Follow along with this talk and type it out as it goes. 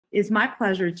It's my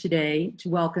pleasure today to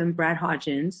welcome Brad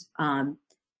Hodgins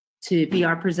to be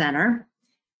our presenter.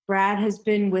 Brad has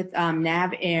been with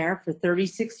Nav Air for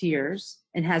 36 years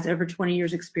and has over 20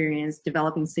 years experience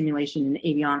developing simulation and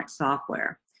avionics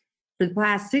software. For the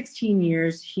past 16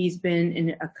 years, he's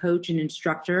been a coach and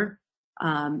instructor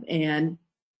and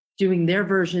doing their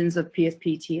versions of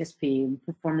PSP, TSP,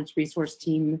 performance resource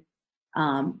team,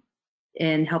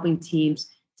 and helping teams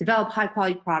develop high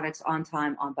quality products on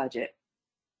time, on budget.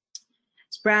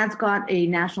 Brad's got a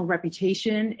national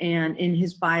reputation, and in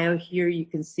his bio here you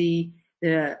can see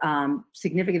the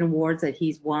significant awards that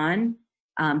he's won.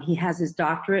 He has his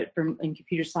doctorate in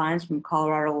computer science from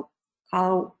Colorado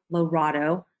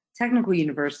Technical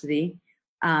University.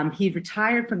 He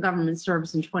retired from government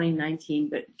service in 2019,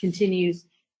 but continues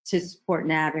to support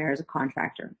Nav Air as a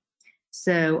contractor.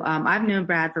 So I've known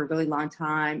Brad for a really long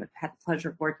time. I've had the pleasure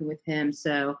of working with him.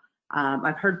 So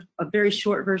I've heard a very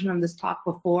short version of this talk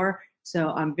before,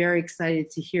 so I'm very excited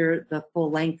to hear the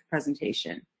full-length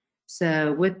presentation.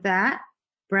 So with that,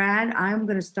 Brad, I'm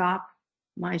going to stop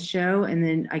my show, and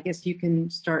then I guess you can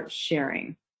start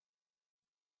sharing.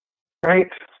 Great.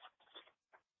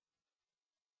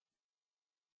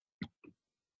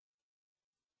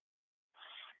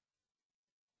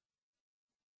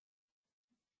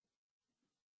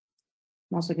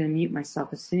 I'm also going to mute myself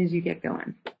as soon as you get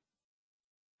going.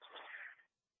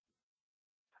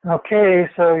 Okay,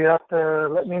 so you have to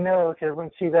let me know. Can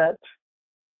everyone see that,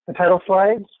 the title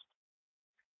slide?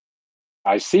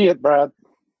 I see it, Brad.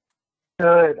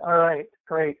 Good. All right.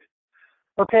 Great.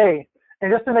 Okay.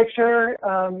 And just to make sure,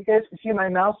 you guys can see my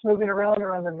mouse moving around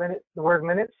the word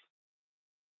minutes.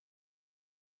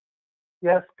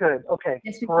 Yes. Good. Okay.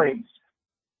 Yes, great.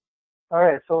 All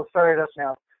right. So we'll start it up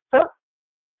now. So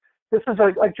this is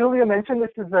like Julia mentioned. This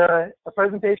is a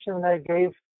presentation that I gave.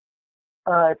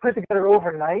 I put together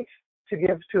overnight to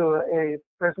give to a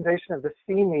presentation of the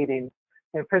C meeting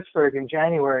in Pittsburgh in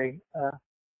January.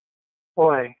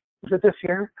 Boy, was it this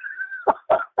year?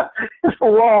 It's a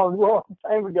long, long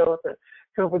time ago with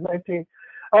the COVID-19.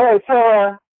 All right,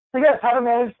 so yes, how to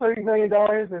manage $30 million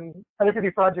and 150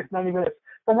 projects, 90 minutes.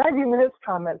 The 90 minutes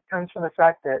comment comes from the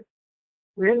fact that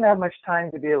we didn't have much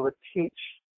time to be able to teach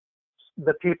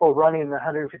the people running the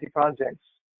 150 projects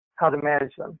how to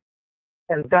manage them.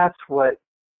 And that's what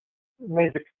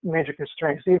made the major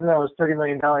constraints. Even though it was $30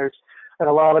 million, and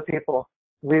a lot of people,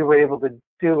 we were able to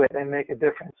do it and make a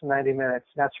difference in 90 minutes.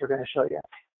 That's what we're going to show you.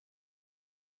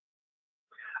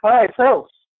 All right, so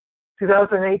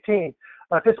 2018.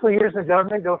 Fiscal years in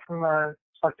government go from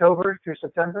October through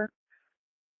September.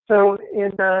 So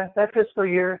in that fiscal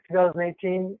year,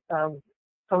 2018,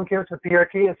 someone came to the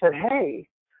PRT and said, hey,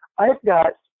 I've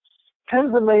got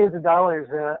tens of millions of dollars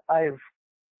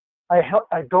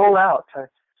I dole out to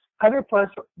 100 plus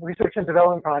research and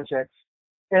development projects,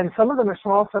 and some of them are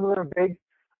small, some of them are big.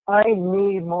 I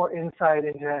need more insight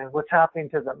into what's happening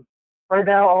to them. Right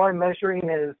now, all I'm measuring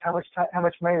is how much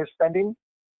money they're spending,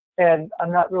 and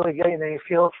I'm not really getting any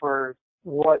feel for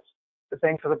what the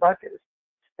bang for the buck is.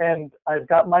 And I've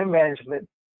got my management,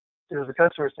 as a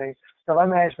customer saying, so my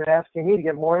management asking me to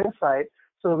get more insight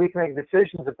so that we can make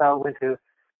decisions about when to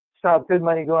stop good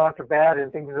money going after bad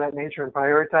and things of that nature and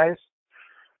prioritize.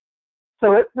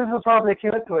 So this is a problem they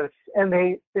came up to us, and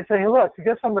they say, hey, look,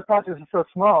 because some of the projects are so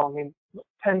small, I mean,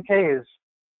 10K is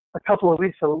a couple of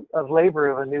weeks of labor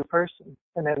of a new person,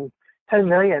 and then $10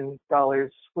 million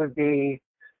would be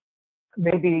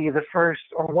maybe the first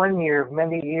or 1 year of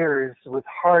many years with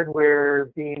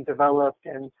hardware being developed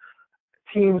and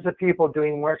teams of people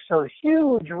doing work. So a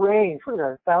huge range, what is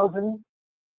that, 1,000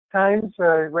 times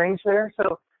range there.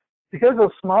 So because of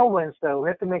those small ones, though, we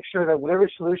have to make sure that whatever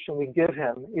solution we give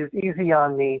him is easy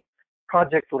on the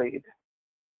project lead.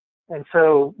 And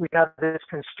so we have this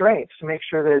constraint to make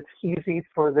sure that it's easy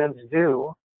for them to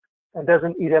do and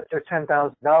doesn't eat up their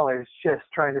 $10,000 just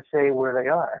trying to say where they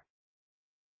are.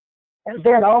 And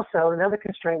then also another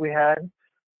constraint we had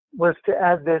was to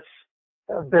add this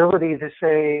ability to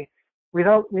say, we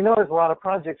know there's a lot of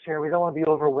projects here. We don't want to be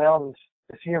overwhelmed.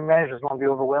 The senior managers want to be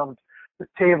overwhelmed with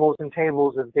tables and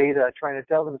tables of data trying to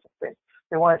tell them something.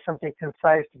 They wanted something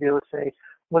concise to be able to say,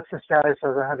 what's the status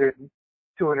of 100,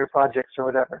 200 projects or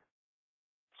whatever.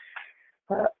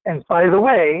 And by the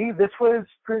way, this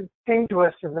came to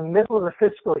us in the middle of the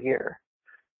fiscal year.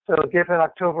 So given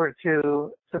October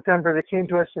to September, they came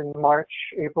to us in March,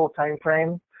 April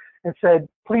timeframe and said,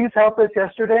 please help us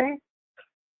yesterday.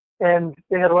 And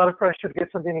they had a lot of pressure to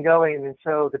get something going. And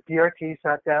so the PRT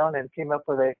sat down and came up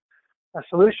with a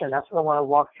solution. That's what I want to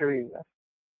walk through you with.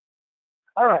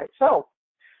 All right, so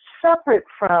separate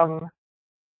from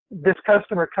this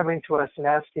customer coming to us and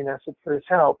asking us for his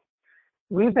help,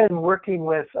 we've been working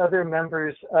with other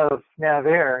members of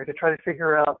NavAir to try to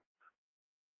figure out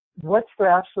what's the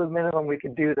absolute minimum we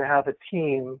could do to have a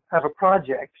team, have a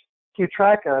project, keep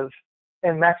track of,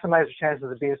 and maximize the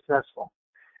chances of being successful.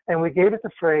 And we gave it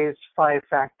the phrase 5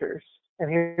 factors. And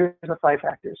here's the 5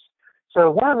 factors.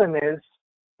 So one of them is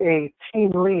a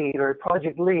team lead or a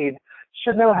project lead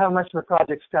should know how much the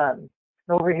project's done.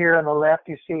 And over here on the left,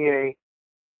 you see a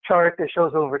chart that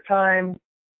shows over time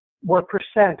what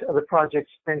 % of the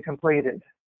project's been completed.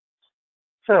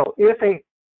 So if a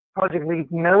project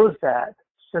lead knows that,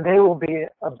 then they will be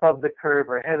above the curve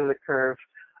or ahead of the curve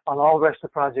on all the rest of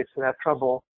the projects that have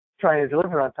trouble trying to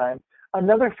deliver on time.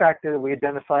 Another factor that we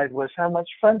identified was how much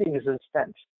funding is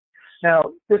spent. Now,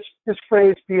 this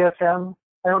phrase BFM,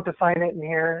 I don't define it in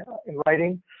here in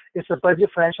writing. It's a budget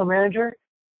financial manager.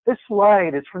 This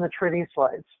slide is from the training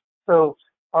slides. So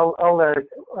I'll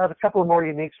have a couple of more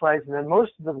unique slides, and then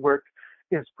most of the work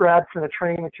is grabbed from the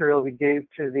training material we gave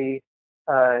to the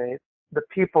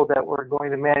people that were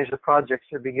going to manage the projects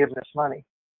that would be giving us money.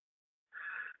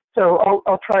 So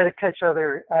I'll try to catch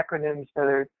other acronyms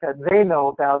that they know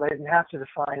about. I didn't have to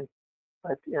define,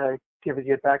 but give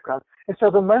you a background. And so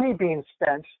the money being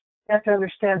spent, you have to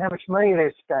understand how much money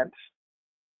they've spent.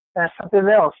 That's something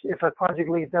else. If a project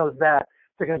lead knows that,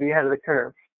 they're going to be ahead of the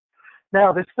curve.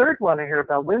 Now, this third one I hear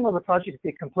about, when will the project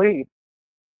be complete?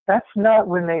 That's not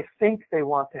when they think they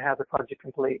want to have the project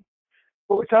complete.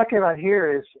 What we're talking about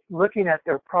here is looking at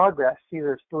their progress. See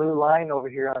this blue line over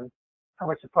here on how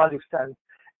much the project's done,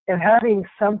 and having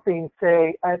something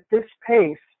say, at this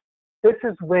pace, this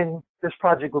is when this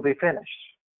project will be finished.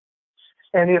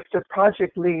 And if the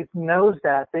project lead knows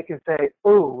that, they can say,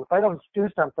 oh, if I don't do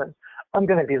something, I'm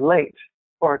going to be late.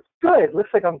 Or, good, looks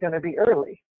like I'm going to be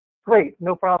early. Great,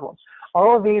 no problem.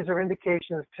 All of these are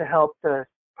indications to help the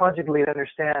project lead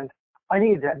understand, I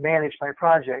need to manage my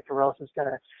project or else it's going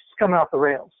to come off the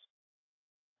rails.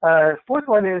 Fourth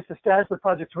one is the status of the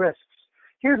project's risks.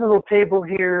 Here's a little table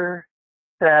here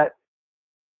that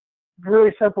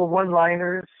really simple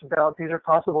one-liners about these are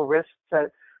possible risks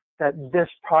that this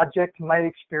project might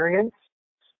experience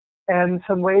and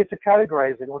some ways to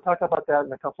categorize it. We'll talk about that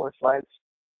in a couple of slides.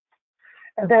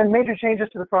 And then major changes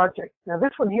to the project. Now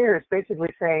this one here is basically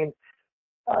saying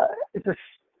it's a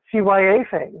CYA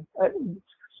thing.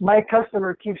 My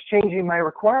customer keeps changing my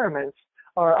requirements,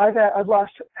 or I've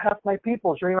lost half my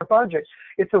people during my project.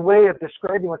 It's a way of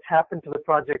describing what's happened to the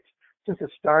project since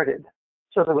it started,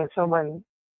 so that when someone,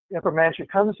 upper manager,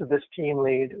 comes to this team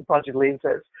lead, project lead, and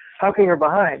says, how come you're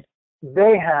behind?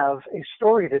 They have a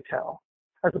story to tell,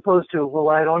 as opposed to, well,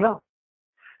 I don't know.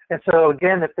 And so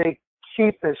again, if they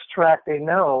keep this track, they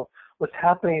know what's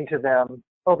happening to them.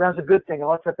 Oh, that's a good thing.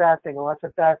 Oh, that's a bad thing. Oh, that's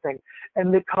a bad thing.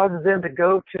 And it causes them to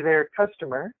go to their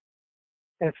customer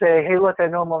and say, hey, look, I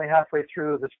know I'm only halfway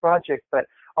through this project, but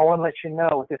I want to let you know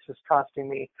what this is costing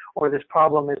me, or this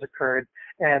problem has occurred,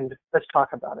 and let's talk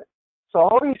about it. So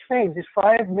all these things, these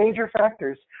 5 major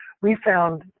factors, we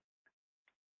found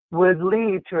would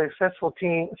lead to a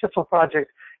successful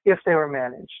project if they were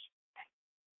managed.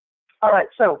 All right,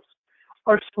 so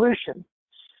our solution.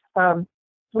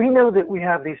 We know that we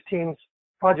have these teams,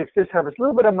 projects this have a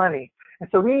little bit of money, and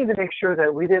so we need to make sure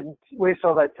that we didn't waste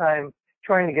all that time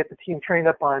trying to get the team trained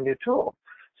up on a new tool.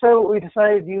 So we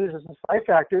decided to use the 5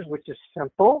 factors, which is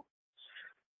simple,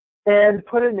 and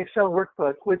put it in an Excel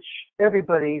workbook, which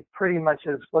everybody pretty much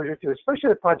has exposure to, especially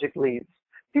the project leads.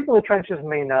 People in the trenches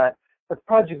may not, but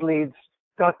project leads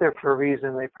got there for a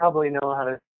reason. They probably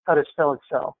know how to spell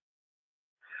Excel.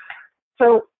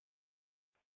 So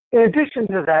in addition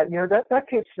to that, that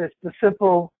keeps the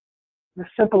simple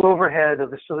overhead of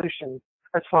the solution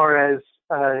as far as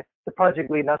the project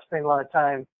lead not spending a lot of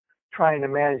time trying to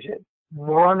manage it.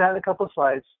 More on that in a couple of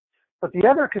slides. But the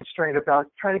other constraint about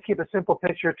trying to keep a simple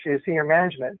picture to senior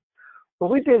management,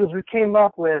 what we did is we came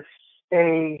up with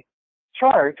a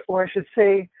chart, or I should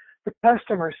say the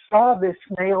customer saw this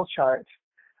snail chart,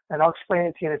 and I'll explain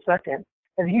it to you in a second,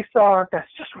 and he saw, that's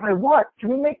just what I want. Can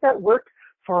we make that work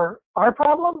for our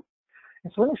problem?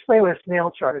 And so let me explain what a snail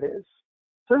chart is.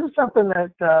 So this is something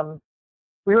that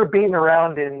we were beating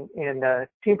around in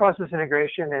team process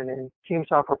integration and in team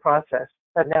software process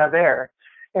at NavAir.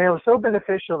 And it was so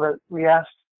beneficial that we asked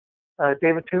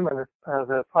David Tooman of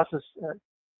the process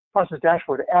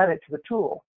dashboard to add it to the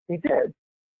tool. He did.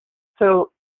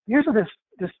 So here's what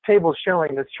this table is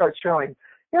showing, this chart's showing.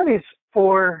 These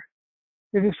 4,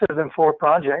 you can consider them 4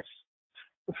 projects.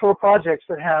 The 4 projects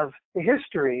that have a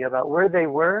history about where they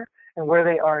were and where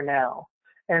they are now.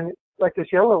 And like this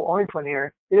yellow orange one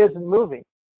here, it isn't moving.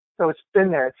 So it's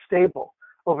been there, it's stable.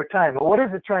 over time. But what is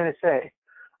it trying to say?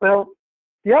 Well,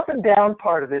 the up and down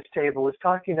part of this table is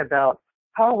talking about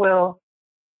how well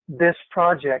this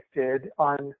project did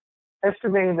on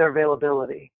estimating their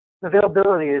availability. The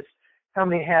availability is how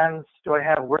many hands do I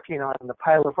have working on the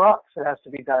pile of rocks that has to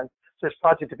be done for this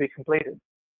project to be completed.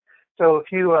 So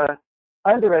if you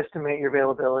underestimate your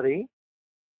availability,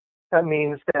 that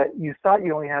means that you thought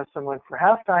you only have someone for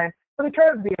half time, but it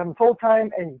turns out to be on full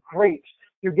time, and great,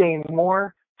 you're getting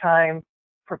more time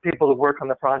for people to work on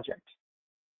the project.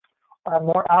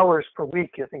 More hours per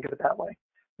week, you think of it that way.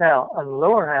 Now, on the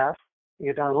lower half,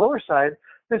 you get on the lower side,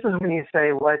 this is when you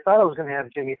say, well, I thought I was going to have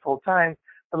Jimmy full time,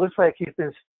 but it looks like he's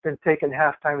been taking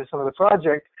half time to some of the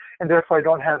project, and therefore I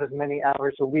don't have as many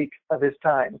hours a week of his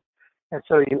time. And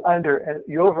so you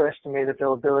overestimate the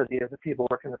availability of the people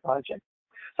working the project.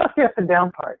 So that's the up and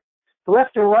down part. The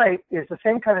left and right is the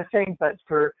same kind of thing, but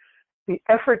for the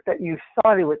effort that you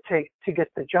thought it would take to get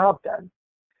the job done.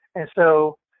 And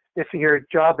so if your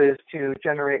job is to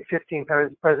generate 15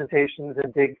 presentations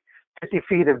and dig 50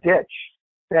 feet of ditch,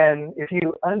 then if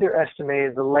you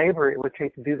underestimated the labor it would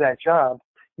take to do that job,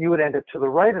 you would end up to the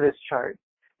right of this chart.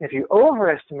 If you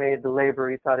overestimated the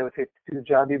labor you thought it would take to do the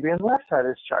job, you'd be on the left side of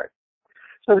this chart.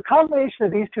 So the combination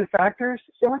of these two factors,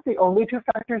 they aren't the only two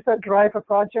factors that drive a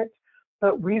project,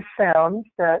 but we've found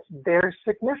that they're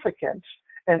significant.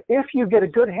 And if you get a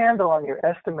good handle on your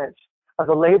estimates of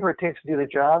the labor it takes to do the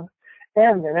job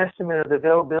and an estimate of the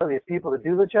availability of people to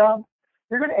do the job,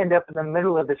 you're going to end up in the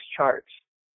middle of this chart.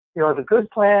 You'll have a good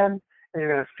plan and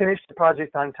you're going to finish the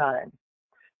project on time.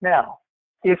 Now,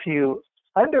 if you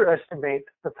underestimate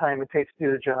the time it takes to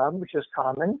do the job, which is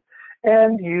common,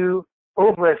 and you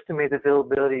overestimate the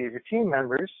availability of your team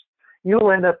members,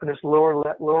 you'll end up in this lower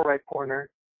right corner.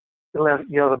 You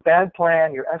have a bad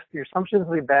plan, your assumptions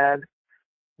will be bad.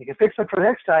 You can fix them for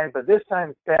next time, but this time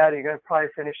it's bad, you're going to probably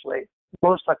finish late.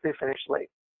 Most likely finish late.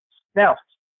 Now,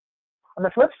 on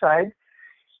the flip side,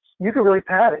 you can really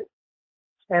pad it.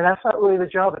 And that's not really the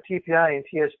job of TPI and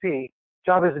TSP.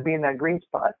 Job is to be in that green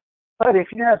spot. But if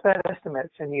you have bad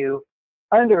estimates and you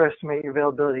underestimate your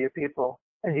availability of people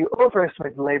and you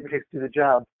overestimate the labor it takes to do the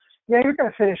job, yeah, you're going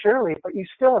to finish early, but you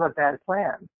still have a bad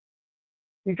plan.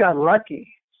 You got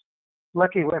lucky.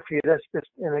 Lucky went for you this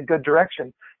in a good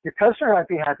direction. Your customer might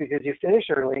be happy because you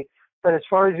finished early, but as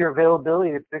far as your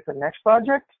availability to pick the next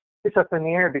project, it's up in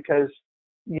the air because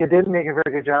you didn't make a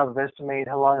very good job of estimating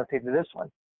how long it'll take to do this one.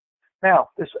 Now,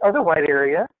 this other white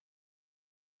area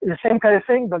is the same kind of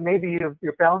thing, but maybe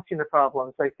you're balancing the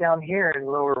problems. Like down here in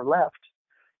lower left,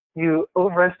 you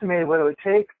overestimated what it would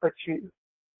take, but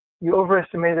you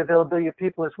overestimated the availability of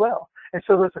people as well. And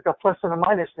so there's like a plus and a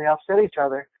minus, and they offset each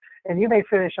other. And you may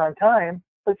finish on time,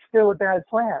 but still a bad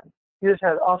plan. You just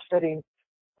had offsetting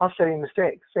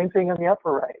mistakes. Same thing on the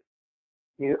upper right.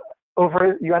 You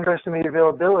underestimate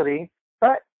availability,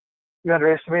 but you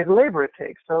underestimate the labor it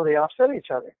takes, so they offset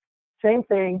each other. Same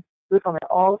thing. Look on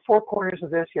all four corners of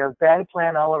this. You have bad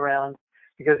plan all around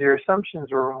because your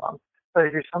assumptions were wrong. But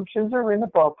if your assumptions are in the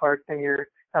ballpark, then you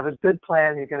have a good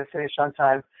plan. You're going to finish on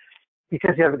time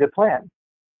because you have a good plan.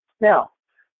 Now,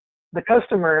 the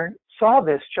customer saw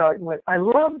this chart and went, I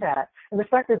love that. And the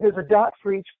fact that there's a dot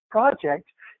for each project,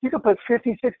 you can put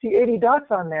 50, 60, 80 dots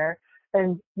on there,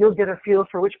 and you'll get a feel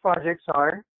for which projects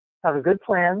have a good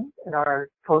plan and are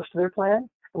close to their plan,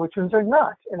 and which ones are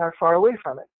not and are far away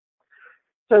from it.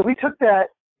 So we took that,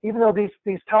 even though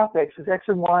these topics, these X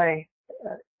and Y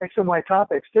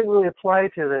topics, didn't really apply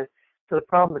to the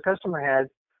problem the customer had,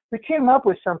 we came up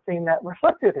with something that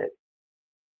reflected it.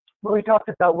 When we talked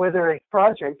about whether a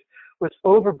project was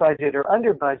over budget or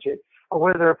under budget, or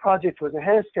whether a project was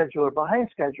ahead of schedule or behind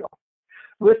schedule,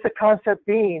 with the concept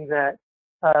being that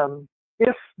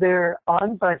if they're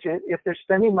on budget, if they're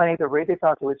spending money the rate they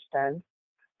thought they would spend,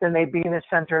 then they'd be in the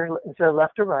center instead of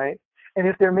left or right. And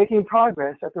if they're making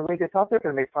progress at the rate they thought they were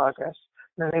going to make progress,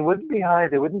 then they wouldn't be high,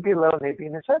 they wouldn't be low, and they'd be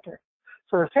in the center.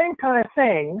 So the same kind of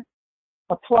thing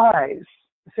applies.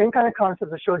 The same kind of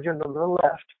concept I showed you on the little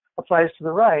left applies to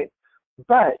the right.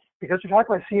 But because we're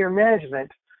talking about senior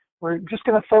management, we're just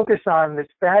going to focus on this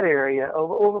bad area,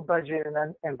 over budget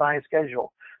and behind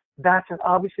schedule. That's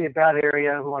obviously a bad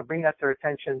area. We want to bring that to their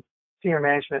attention, senior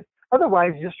management.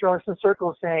 Otherwise, you just draw some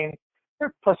circles saying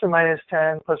they're plus or minus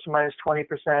 10, plus or minus 20%,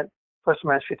 plus or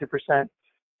minus 50%,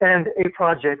 and a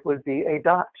project would be a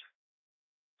dot.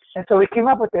 And so we came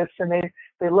up with this, and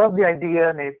they loved the idea,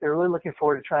 and they're really looking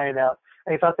forward to trying it out.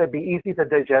 And they thought that'd be easy to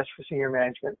digest for senior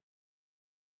management.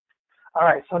 All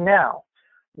right, so now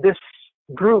this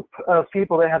group of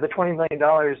people that have the $20 million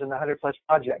and the 100+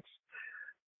 projects,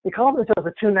 they call themselves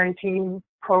the 219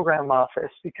 program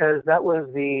office because that was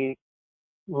the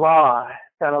law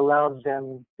that allowed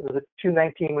them, the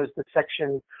 219 was the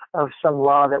section of some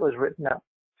law that was written up.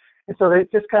 And so they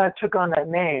just kind of took on that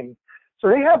name. So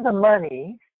they have the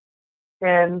money,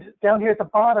 and down here at the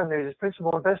bottom, there's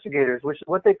principal investigators, which is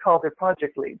what they call their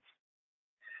project leads.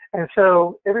 And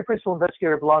so every principal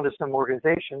investigator belonged to some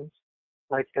organizations,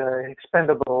 like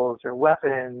expendables or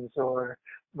weapons or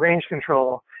range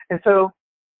control. And so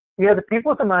you have the people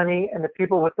with the money and the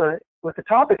people with the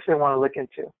topics they want to look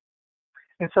into.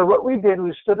 And so what we did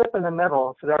was stood up in the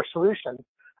middle for our solution,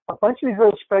 a bunch of these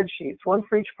little spreadsheets, one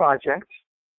for each project,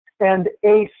 and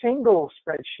a single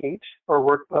spreadsheet or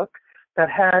workbook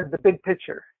that had the big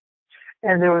picture.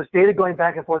 And there was data going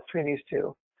back and forth between these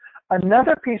two.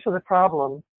 Another piece of the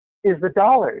problem is the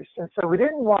dollars. And so we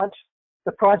didn't want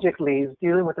the project leads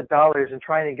dealing with the dollars and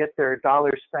trying to get their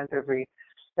dollars spent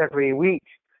every week.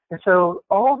 And so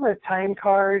all the time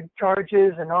card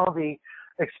charges and all the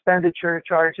expenditure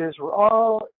charges were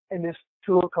all in this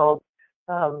tool called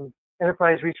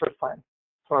Enterprise Resource Plan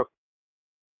or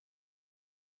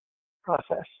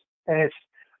process. And it's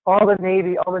all the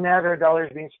Navigator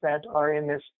dollars being spent are in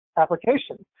this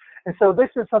application. And so this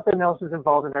is something else that's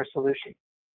involved in our solution.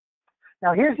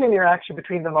 Now here's the interaction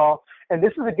between them all. And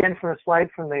this is again from a slide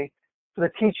from the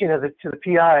teaching of to the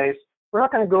PIs. We're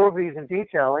not going to go over these in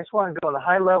detail. I just want to go on the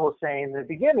high level saying in the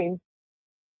beginning,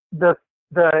 the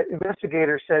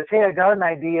investigator says, hey, I got an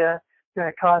idea. It's going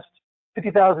to cost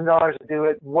 $50,000 to do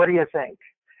it. What do you think?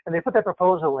 And they put that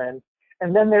proposal in.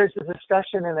 And then there's a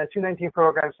discussion, and the 219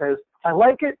 program says, I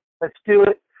like it. Let's do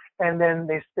it. And then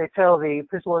they tell the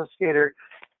principal investigator,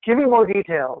 give me more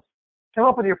details. Come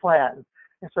up with your plan.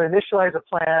 And so initialize a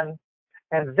plan,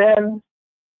 and then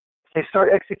they start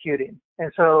executing.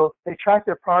 And so they track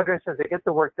their progress as they get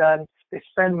the work done. They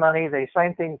spend money, they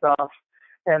sign things off,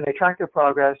 and they track their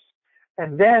progress.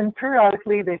 And then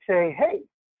periodically they say, hey,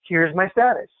 here's my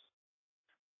status.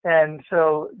 And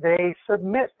so they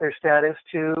submit their status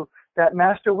to that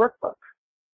master workbook.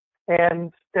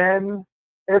 And then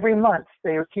every month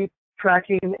they keep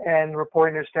tracking and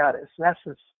reporting their status. And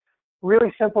that's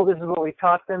really simple. This is what we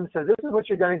taught them. So this is what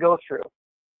you're going to go through.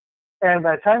 And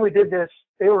by the time we did this,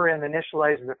 they were in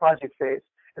initializing the project phase.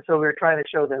 And so we were trying to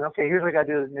show them, okay, here's what I got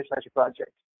to do to initialize your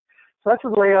project. So that's the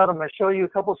layout. I'm going to show you a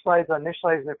couple slides on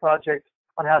initializing the project,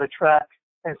 on how to track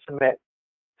and submit,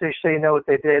 so you know what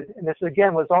they did. And this,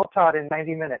 again, was all taught in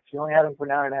 90 minutes. You only had them for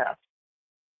an hour and a half.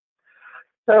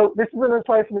 So this is another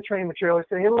slide from the training material. We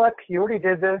said, hey, look, you already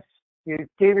did this. You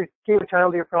gave a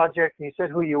title to your project, and you said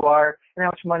who you are and how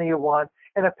much money you want,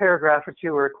 and a paragraph or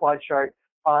two or a quad chart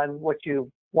on what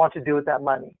you want to do with that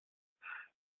money.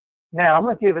 Now, I'm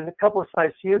going to give a couple of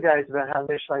slides to you guys about how to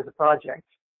initialize the project.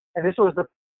 And this was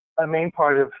a main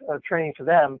part of training for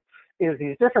them, is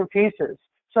these different pieces.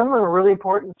 Some of them are really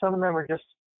important. Some of them are just,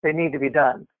 they need to be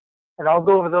done. And I'll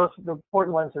go over those, the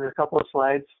important ones in a couple of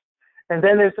slides. And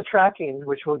then there's the tracking,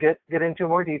 which we'll get into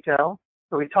more detail.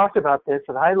 So we talked about this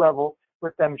at a high level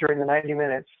with them during the 90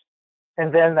 minutes.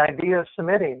 And then the idea of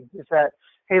submitting is that,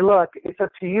 hey, look, it's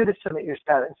up to you to submit your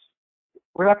status.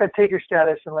 We're not going to take your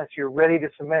status unless you're ready to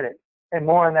submit it. And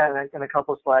more on that in a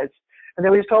couple of slides. And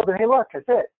then we just told them, hey, look, that's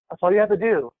it. That's all you have to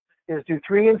do is do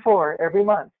 3 and 4 every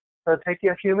month. So it'll take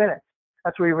you a few minutes.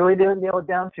 That's what we really didn't nail it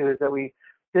down to, is that we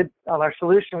did on our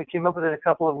solution, we came up with it in a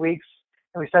couple of weeks,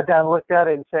 and we sat down and looked at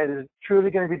it and said, is it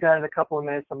truly going to be done in a couple of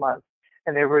minutes a month?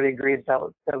 And they really agreed that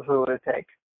was what it would take.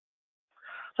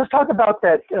 So let's talk about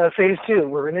that phase 2,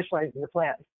 where we're initializing the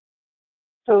plan.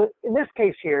 So in this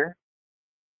case here,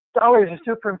 dollars is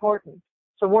super important.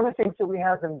 So one of the things that we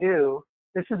have them do,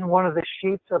 this is one of the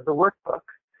sheets of the workbook,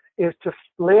 is to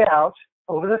lay out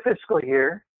over the fiscal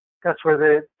year. That's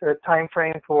where the time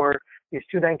frame for these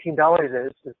 $219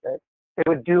 is that they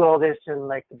would do all this in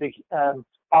like the big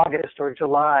August or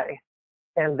July,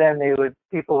 and then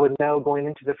people would know going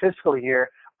into the fiscal year,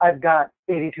 I've got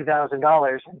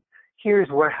 $82,000, and here's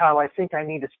how I think I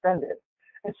need to spend it.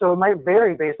 And so it might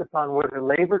vary based upon where the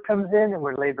labor comes in and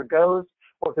where labor goes,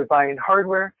 or if they're buying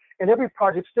hardware, and every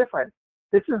project's different.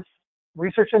 This is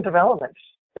research and development.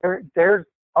 They're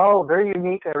all very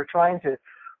unique, and we're trying to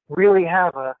really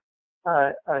have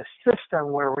a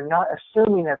system where we're not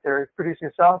assuming that they're producing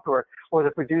software, or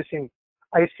they're producing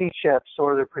IC chips,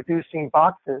 or they're producing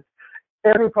boxes.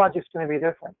 Every project's going to be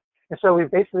different. And so we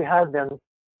basically had them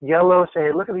yellow,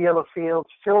 say, look at the yellow fields,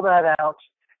 fill that out,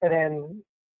 and then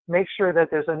make sure that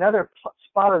there's another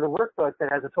spot of the workbook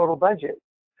that has a total budget.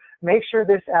 Make sure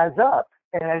this adds up.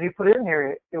 And as you put it in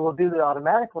here, it will do that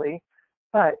automatically.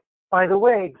 But by the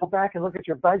way, go back and look at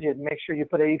your budget and make sure you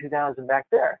put 82,000 back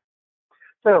there.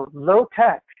 So low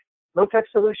tech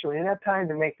solution. We didn't have time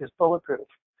to make this bulletproof.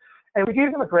 And we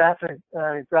gave them a graph,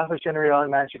 graph was generated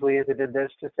automatically as they did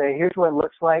this to say, here's what it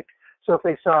looks like. So if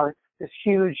they saw this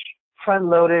huge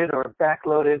front-loaded or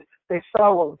back-loaded, they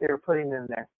saw what they were putting in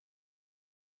there.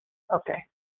 Okay.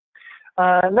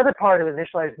 Another part of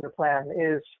initializing the plan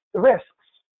is the risks.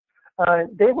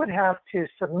 They would have to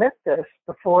submit this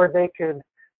before they could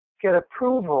get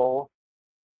approval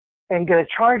and get a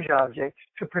charge object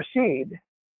to proceed.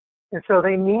 And so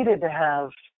they needed to have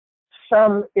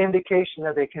some indication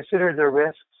that they considered their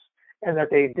risks and that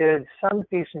they did some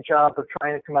decent job of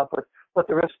trying to come up with what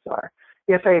the risks are.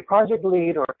 If a project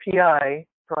lead or PI,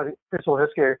 principal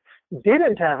investigator,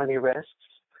 didn't have any risks,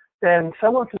 then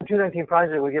someone from the 219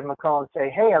 project would give them a call and say,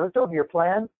 hey, I looked over your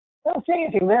plan. I don't see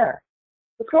anything there.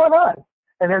 What's going on?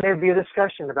 And then there'd be a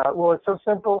discussion about, well, it's so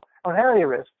simple, I don't have any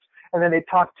risks. And then they'd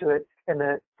talk to it, and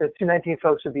the 219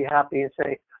 folks would be happy and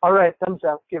say, all right, thumbs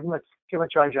up, give them a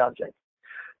charge object.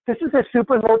 This is a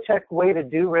super low-tech way to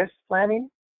do risk planning.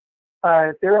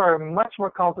 There are much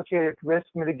more complicated risk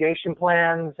mitigation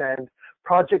plans and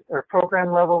project or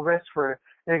program level risk for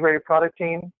integrated product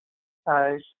team.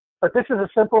 But this is a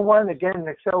simple one, again, an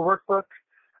Excel workbook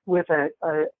with a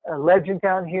legend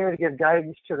down here to give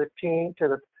guidance to the team, to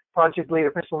the project lead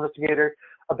or principal investigator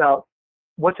about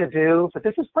what to do. But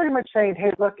this is pretty much saying,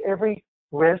 hey, look, every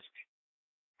risk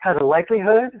has a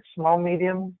likelihood, small,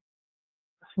 medium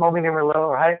or low,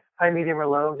 or high, medium, or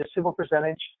low, just simple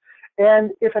percentage.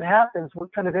 And if it happens,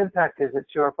 what kind of impact is it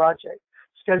to our project?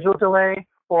 Schedule delay,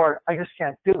 or I just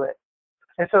can't do it.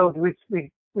 And so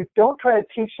we don't try to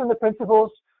teach them the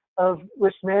principles of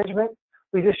risk management.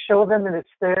 We just show them that it's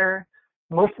there.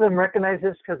 Most of them recognize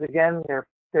this because, again,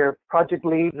 they're project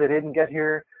leads. They didn't get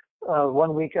here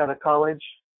 1 week out of college.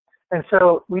 And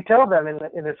so we tell them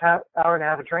in this hour and a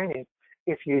half of training,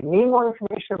 if you need more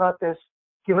information about this,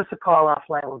 give us a call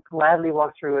offline. We'll gladly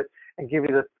walk through it and give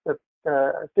you the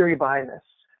theory behind this.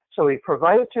 So we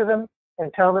provide it to them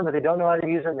and tell them that they don't know how to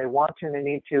use it and they want to and they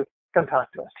need to, come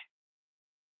talk to us.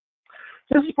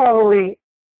 This is probably,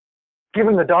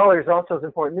 given the dollars also is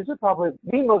important, this is probably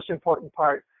the most important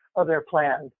part of their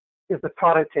plan is the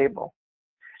product table.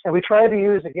 And we try to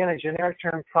use, again, a generic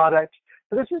term, product.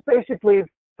 So this is basically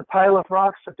the pile of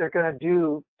rocks that they're going to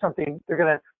do something, they're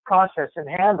going to process and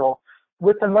handle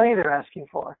with the money they're asking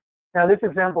for. Now, this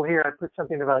example here, I put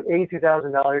something about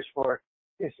 $82,000 for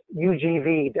this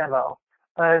UGV demo,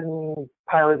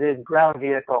 unpiloted ground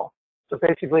vehicle. So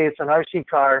basically, it's an RC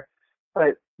car,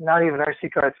 but not even an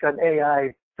RC car. It's got an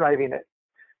AI driving it.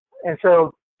 And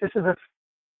so this is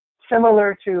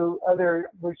similar to other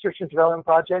research and development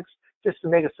projects, just to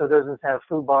make it so it doesn't have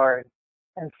foo bar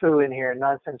and foo in here,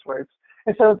 nonsense words.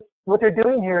 And so what they're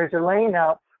doing here is they're laying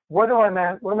out, what am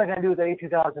I going to do with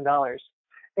 $82,000?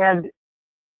 And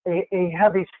they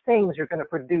have these things you're going to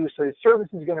produce, so the services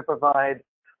you're going to provide,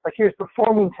 like here's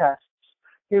performing tests,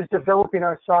 here's developing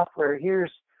our software,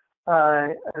 here's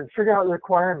figuring out the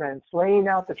requirements, laying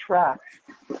out the tracks.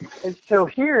 And so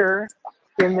here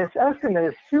in this estimate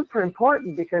is super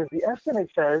important because the estimate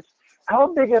says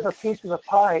how big of a piece of the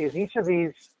pie is each of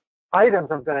these items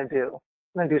I'm going to do.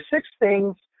 I'm going to do 6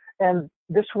 things, and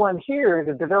this one here,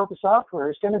 to develop the software,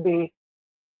 is going to be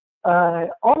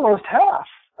almost half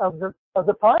of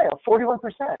the pile, 41%.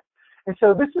 And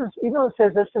so this is, even though it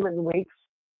says estimate in weeks,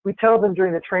 we tell them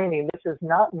during the training, this is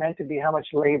not meant to be how much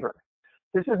labor.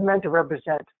 This is meant to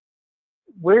represent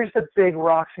where's the big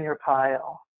rocks in your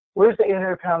pile? Where's the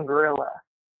 800-pound gorilla?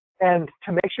 And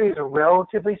to make sure these are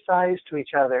relatively sized to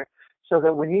each other so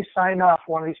that when you sign off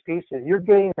one of these pieces, you're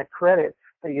getting the credit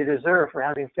that you deserve for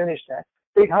having finished that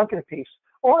big hunk of the piece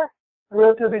or a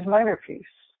relatively minor piece.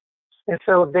 And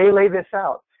so they lay this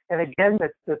out. And again,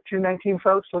 the 219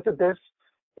 folks look at this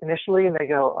initially and they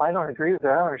go, I don't agree with it,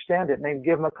 I don't understand it. And they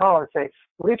give them a call and say,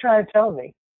 what are you trying to tell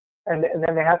me? And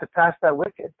then they have to pass that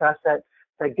wicket, pass that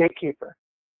gatekeeper.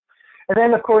 And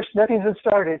then, of course, nothing's been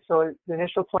started. So the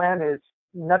initial plan is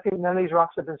none of these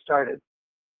rocks have been started.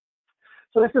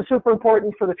 So this is super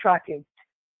important for the tracking.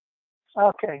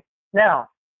 Okay, now,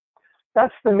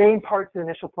 that's the main part of the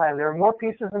initial plan. There are more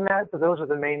pieces than that, but those are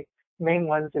the main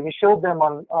ones. And we showed them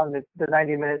on the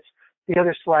 90 minutes. The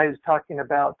other slide is talking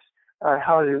about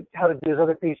how to do those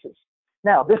other pieces.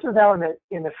 Now, this is now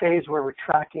in the phase where we're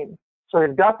tracking. So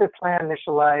they've got their plan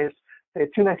initialized. The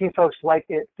 219 folks liked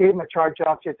it, gave them a charge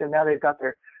object, and now they've got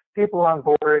their people on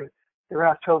board. They're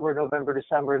October, November,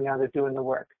 December, and now they're doing the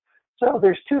work. So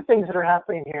there's 2 things that are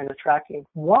happening here in the tracking.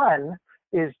 One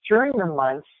is during the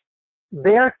months,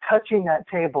 they're touching that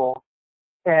table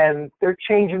and they're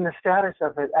changing the status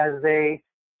of it as they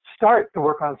start to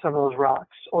work on some of those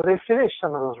rocks or they finish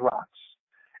some of those rocks.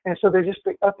 And so they're just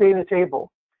updating the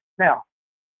table. Now,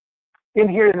 In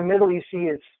here in the middle, you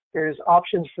see there's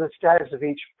options for the status of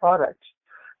each product.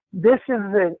 This is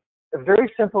a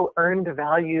very simple earned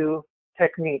value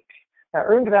technique. Now,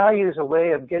 earned value is a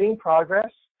way of getting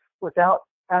progress without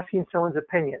asking someone's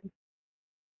opinion.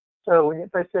 So if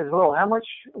I said, well, how much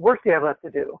work do you have left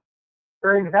to do?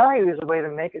 Earned value is a way to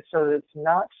make it so that it's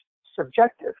not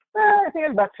subjective. I think I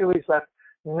have about 2 weeks left.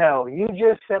 No, you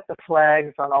just set the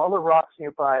flags on all the rocks in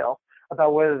your pile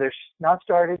about whether they're not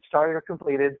started, or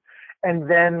completed, and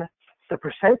then the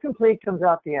percent complete comes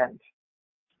out the end.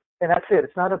 And that's it.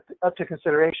 It's not up to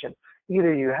consideration.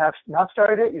 Either you have not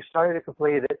started it, you started it,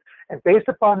 completed it, and based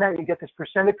upon that, you get this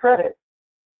percent of credit.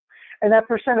 And that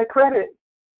percent of credit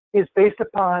is based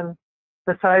upon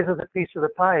the size of the piece of the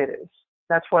pie it is.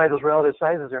 That's why those relative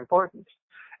sizes are important.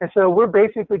 And so we're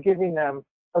basically giving them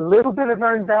a little bit of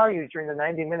earned value during the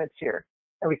 90 minutes here.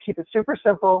 And we keep it super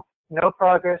simple, no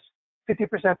progress,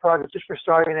 50% progress just for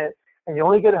starting it, and you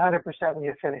only get 100% when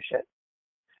you finish it.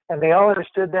 And they all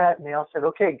understood that, and they all said,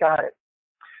 okay, got it.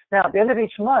 Now, at the end of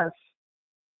each month,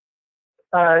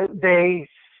 they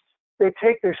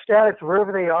take their status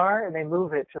wherever they are, and they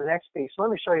move it to the next piece. So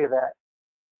let me show you that.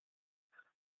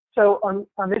 So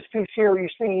on this piece here, what you're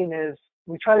seeing is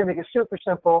we try to make it super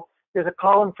simple. There's a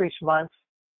column for each month,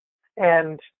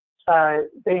 and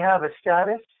they have a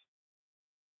status,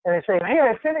 and they say, hey,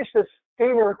 I finished this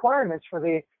data requirements for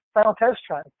the final test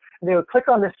run. And they would click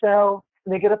on the cell,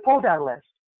 and they get a pull-down list.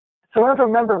 So they don't have to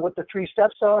remember what the 3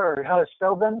 steps are or how to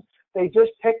spell them. They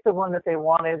just pick the one that they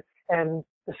wanted, and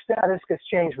the status gets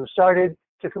changed from started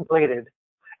to completed.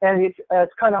 And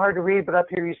it's kind of hard to read, but up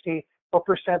here you see what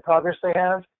percent progress they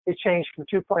have. It changed from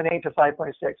 2.8 to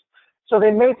 5.6. So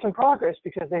they made some progress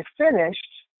because they finished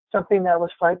something that was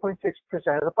 5.6%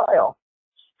 of the pile.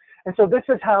 And so this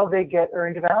is how they get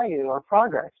earned value or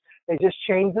progress. They just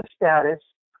change the status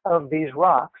of these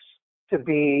rocks to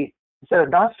be, instead of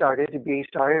not started, to be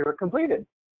started or completed.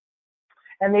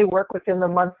 And they work within the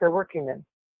month they're working in.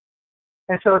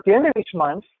 And so at the end of each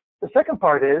month, the second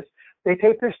part is they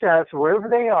take their status wherever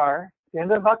they are, at the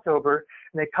end of October,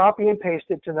 and they copy and paste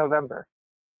it to November.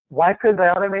 Why couldn't they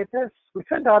automate this? We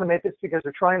couldn't automate this because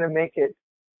we're trying to make it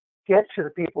get to the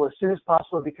people as soon as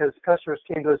possible, because customers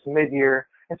came to us mid-year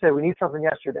and said, we need something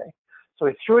yesterday. So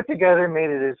we threw it together, made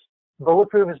it as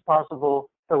bulletproof as possible,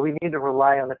 but we need to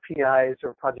rely on the PIs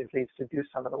or project leads to do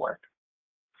some of the work.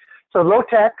 So low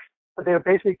tech, but they would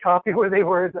basically copy where they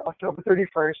were October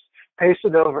 31st, paste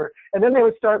it over, and then they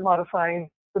would start modifying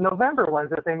the November ones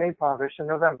that they made progress in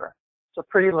November. So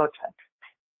pretty low tech.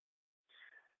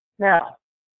 Now,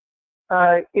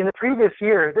 in the previous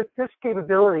year, this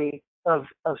capability of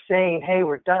saying, hey,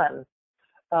 we're done,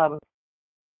 let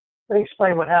me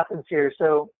explain what happens here.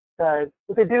 So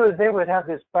what they do is they would have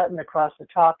this button across the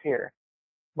top here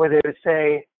where they would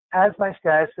say, has my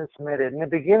status been submitted? In the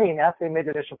beginning, after they made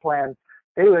the initial plan,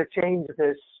 they would change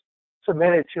this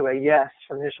submitted to a yes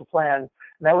for the initial plan. And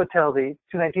that would tell the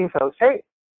 219 folks, hey,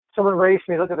 someone ready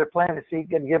for me to look at their plan to see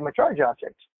and give them a charge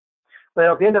object. But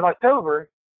at the end of October,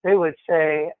 they would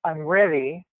say, I'm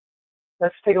ready.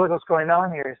 Let's take a look at what's going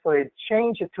on here. So they'd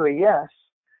change it to a yes,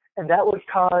 and that would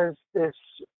cause this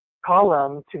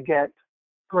column to get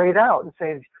grayed out and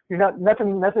say, you're not,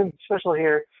 nothing special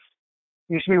here.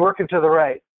 You should be working to the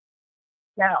right.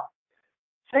 Now,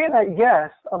 saying that yes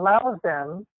allows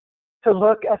them to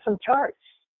look at some charts.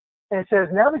 And it says,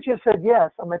 now that you've said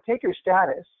yes, I'm going to take your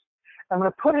status, I'm going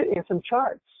to put it in some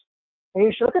charts. And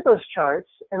you should look at those charts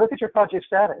and look at your project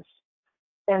status.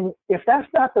 And if that's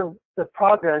not the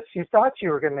progress you thought you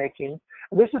were making,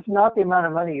 this is not the amount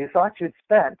of money you thought you'd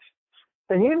spent,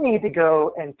 then you need to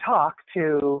go and talk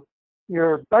to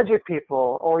your budget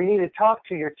people, or you need to talk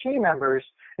to your team members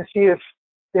and see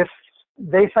if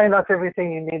they signed off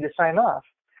everything you need to sign off.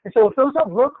 And so if those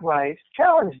don't look right,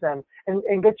 challenge them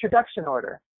and get your ducks in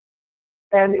order.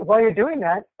 And while you're doing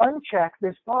that, uncheck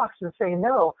this box and say,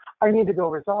 no, I need to go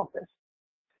resolve this.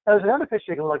 Now, there's another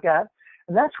picture you can look at,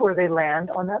 and that's where they land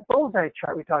on that bullseye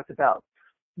chart we talked about.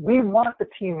 We want the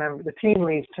team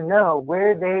leads to know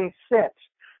where they sit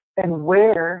and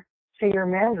where senior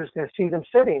managers are going to see them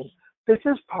sitting. This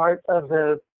is part of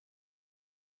the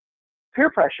peer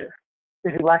pressure,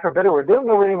 if you lack a better word. They don't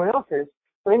know where anyone else is,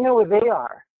 but they know where they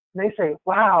are. And they say,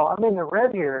 wow, I'm in the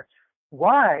red here.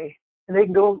 Why? And they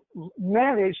can go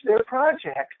manage their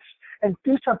projects and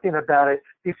do something about it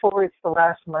before it's the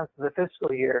last month of the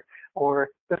fiscal year or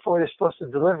before they're supposed to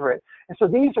deliver it. And so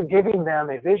these are giving them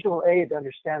a visual aid to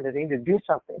understand that they need to do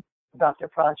something about their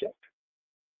project.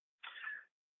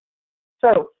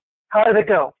 So how did it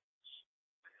go?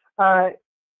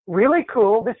 Really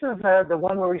cool. This is the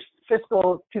one where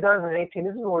fiscal 2018,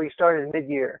 this is where we started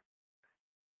mid-year.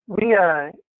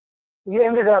 we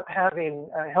ended up having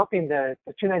helping the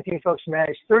 219 folks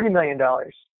manage $30 million,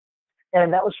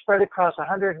 and that was spread across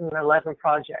 111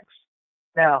 projects.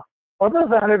 Now, of those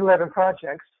 111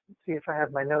 projects, let's see if I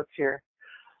have my notes here.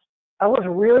 I was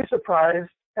really surprised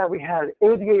that we had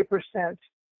 88%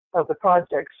 of the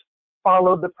projects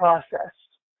followed the process.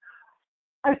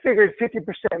 I figured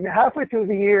 50%. Halfway through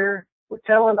the year, we're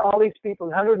telling all these people,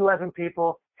 111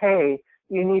 people, hey,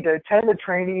 you need to attend the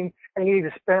training and you need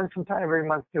to spend some time every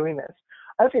month doing this.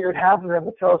 I figured half of them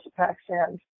would tell us to pack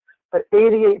sand, but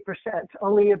 88%,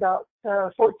 only about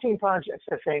 14 projects,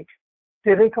 I think,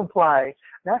 didn't comply. And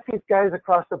that's these guys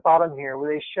across the bottom here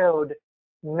where they showed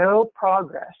no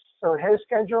progress. So ahead of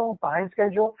schedule, behind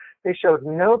schedule, they showed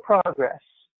no progress.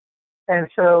 And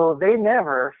so they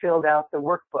never filled out the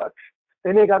workbook.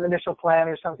 They may have got an initial plan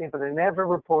or something, but they never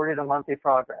reported a monthly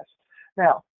progress.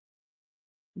 Now,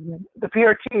 the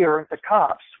PRT or the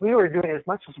cops, we were doing as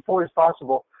much support as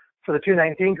possible for the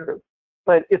 219 group.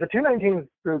 But if the 219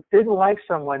 group didn't like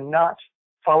someone not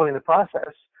following the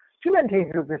process,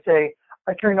 219 group would say,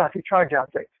 I turned off your charge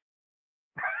object.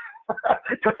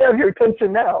 Don't have your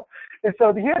attention now. And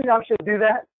so he had the option to do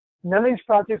that. None of these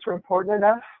projects were important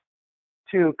enough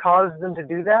to cause them to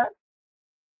do that.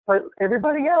 But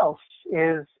everybody else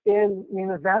is in,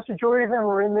 the vast majority of them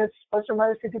were in this plus or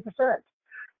minus 50%.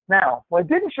 Now, what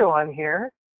didn't show on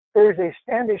here, there's a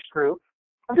Standish group.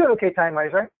 I'm doing okay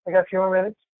time-wise, right? I got a few more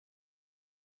minutes.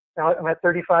 Now I'm at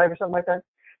 35 or something like that.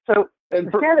 So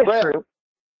the Standish group,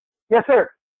 yes, sir.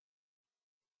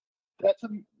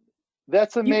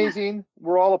 That's amazing.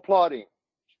 We're all applauding,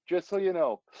 just so you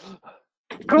know.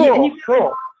 Cool,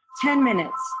 cool. 10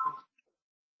 minutes.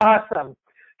 Awesome.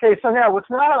 Okay, so now what's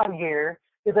not on here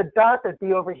is a dot that'd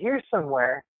be over here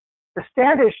somewhere. The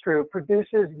Standish group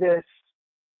produces this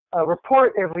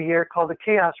report every year called the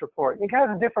Chaos Report. It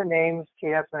has different names,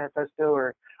 Chaos Manifesto,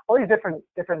 or all these different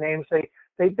names.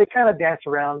 They kind of dance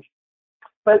around.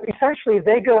 But essentially,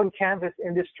 they go and canvas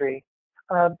industry.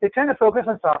 They tend to focus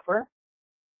on software,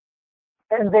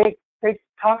 and they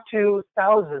talk to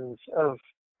thousands of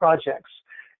projects,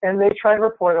 and they try to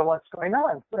report on what's going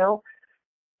on. Well,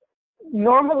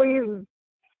 normally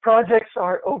projects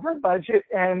are over budget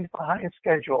and behind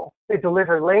schedule. They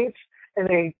deliver late, and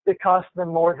it costs them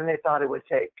more than they thought it would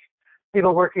take.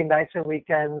 People working nights and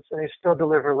weekends, and they still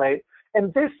deliver late.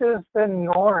 And this is the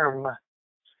norm.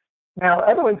 Now,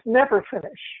 other ones never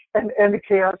finish. And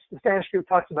the Standish group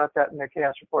talks about that in their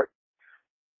Chaos Report.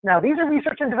 Now, these are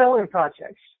research and development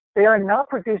projects. They are not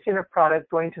producing a product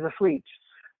going to the fleet.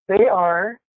 They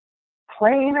are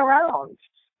playing around.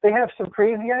 They have some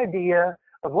crazy idea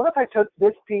of what if I took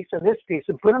this piece and this piece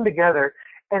and put them together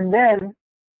and then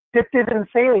dipped it in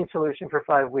saline solution for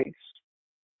 5 weeks.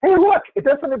 Hey, look, it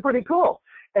does something pretty cool.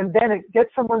 And then it gets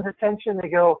someone's attention. They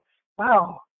go,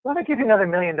 wow, let me give you another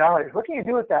 $1 million. What can you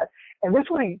do with that? And this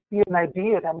would be an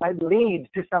idea that might lead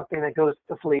to something that goes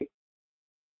to fleet.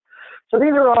 So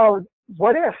these are all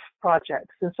what if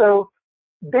projects. And so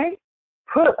they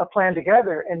put a plan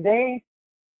together and they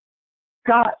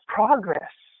got progress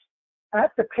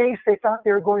at the pace they thought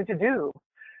they were going to do.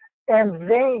 And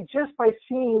they, just by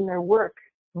seeing their work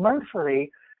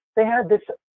monthly, they had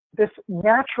this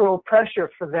natural pressure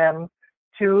for them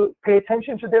to pay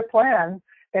attention to their plan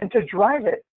and to drive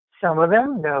it. Some of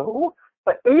them, no,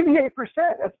 but 88%,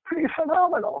 that's pretty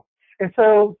phenomenal. And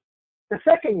so the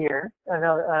second year,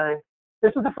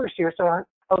 this is the first year, so I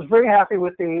was very happy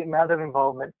with the amount of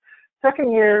involvement.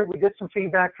 Second year, we did some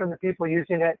feedback from the people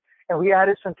using it, and we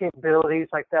added some capabilities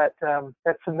like that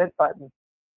submit button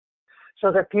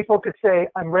so that people could say,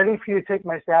 I'm ready for you to take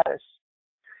my status.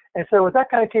 And so with that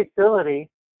kind of capability,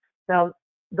 now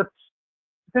this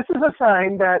is a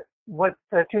sign that what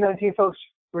the 219 folks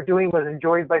were doing was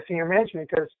enjoyed by senior management,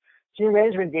 because senior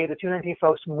management gave the 219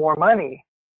 folks more money.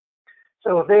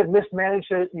 So if they had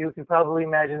mismanaged it, you can probably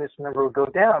imagine this number would go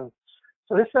down.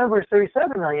 So this number is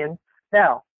 37 million.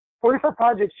 Now, 44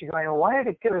 projects, you're going, well, why did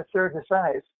it get a third the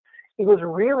size? It was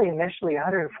really initially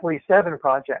 147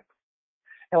 projects.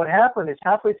 And what happened is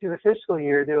halfway through the fiscal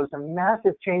year, there was a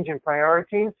massive change in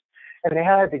priorities, and they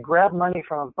had to grab money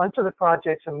from a bunch of the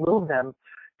projects and move them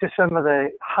to some of the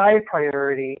high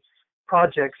priority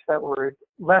projects that were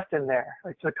left in there.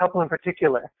 Like a couple in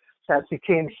particular that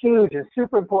became huge and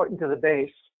super important to the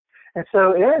base. And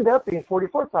so it ended up being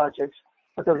 44 projects,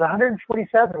 but those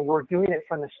 147 were doing it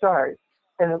from the start.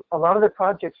 And a lot of the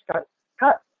projects got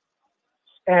cut.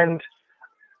 And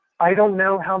I don't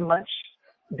know how much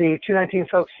the 219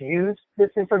 folks use this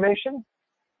information,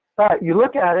 but you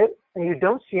look at it and you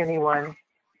don't see anyone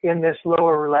in this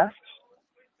lower left.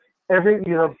 A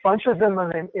bunch of them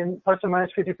in plus or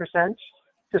minus 50%.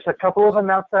 just a couple of them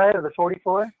outside of the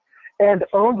 44, and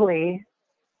only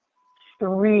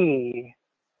 3,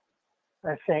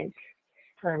 I think,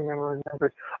 trying to remember the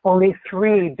numbers, only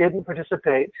 3 didn't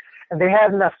participate. And they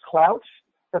had enough clout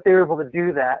that they were able to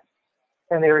do that.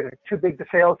 And they were too big to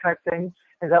fail type thing.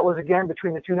 And that was, again,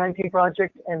 between the 219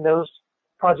 project and those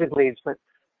project leads. But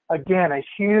again, a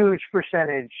huge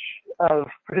percentage of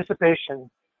participation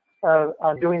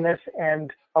on doing this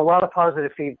and a lot of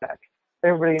positive feedback.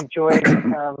 Everybody enjoyed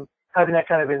having that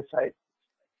kind of insight.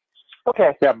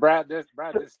 Okay. Yeah, Brad, this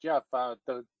Jeff.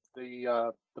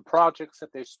 The projects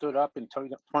that they stood up in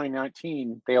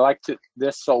 2019, they liked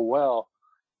this so well.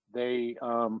 They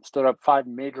stood up 5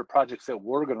 major projects that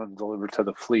were going to deliver to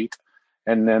the fleet.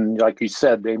 And then, like you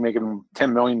said, they make them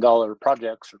 $10 million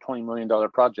projects or $20 million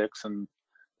projects. And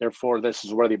therefore, this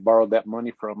is where they borrowed that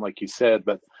money from, like you said.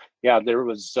 But yeah, there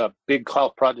was big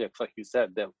cloud projects, like you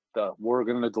said, that were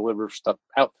going to deliver stuff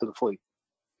out to the fleet.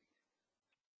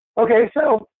 Okay,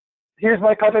 so here's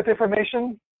my contact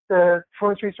information. The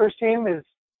performance resource team is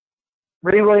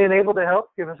ready, willing, and able to help.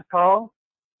 Give us a call,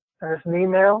 send us an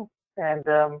email, and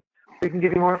we can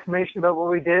give you more information about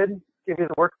what we did, give you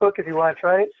the workbook if you want to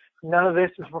try it. None of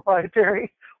this is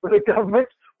proprietary with the government.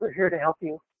 We're here to help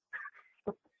you.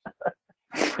 So,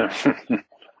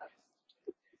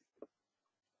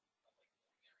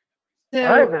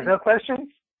 All right, there's no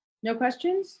questions? no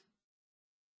questions?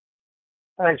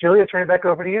 All right, Julia, turn it back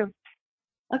over to you.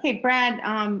 Okay, Brad,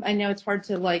 I know it's hard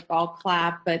to all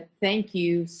clap, but thank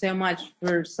you so much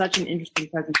for such an interesting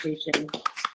presentation.